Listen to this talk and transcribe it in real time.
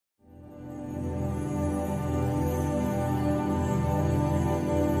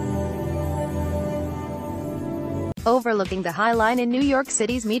Overlooking the High Line in New York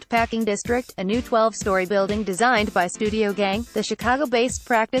City's Meatpacking district, a new 12-story building designed by Studio Gang, the Chicago-based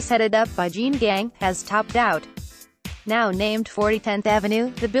practice headed up by Jeanne Gang, has topped out. Now named 4010th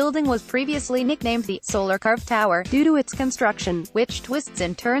Avenue, the building was previously nicknamed the Solar Carve Tower, due to its construction, which twists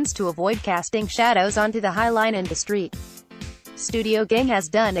and turns to avoid casting shadows onto the High Line and the street. Studio Gang has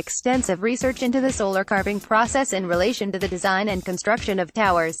done extensive research into the solar carving process in relation to the design and construction of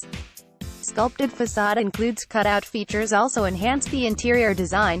towers. Sculpted facade includes cutout features also enhance the interior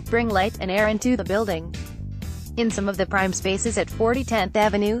design, bring light and air into the building. In some of the prime spaces at 4010th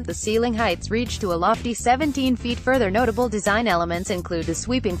Avenue, the ceiling heights reach to a lofty 17 feet. Further notable design elements include the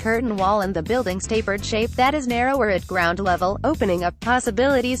sweeping curtain wall and the building's tapered shape that is narrower at ground level, opening up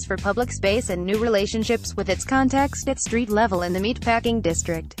possibilities for public space and new relationships with its context at street level in the Meatpacking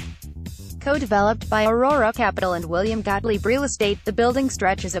district. Co-developed by Aurora Capital and William Gottlieb Real Estate, the building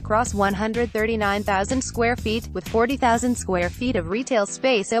stretches across 139,000 square feet, with 40,000 square feet of retail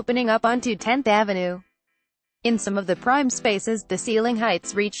space opening up onto 10th Avenue. In some of the prime spaces, the ceiling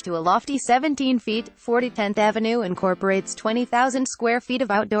heights reach to a lofty 17 feet. 4010th Avenue incorporates 20,000 square feet of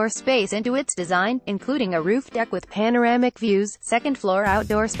outdoor space into its design, including a roof deck with panoramic views, second-floor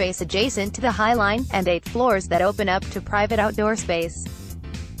outdoor space adjacent to the High Line, and 8 floors that open up to private outdoor space.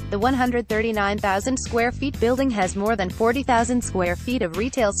 The 139,000 square feet building has more than 40,000 square feet of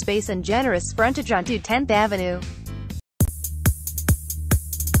retail space and generous frontage onto 10th Avenue.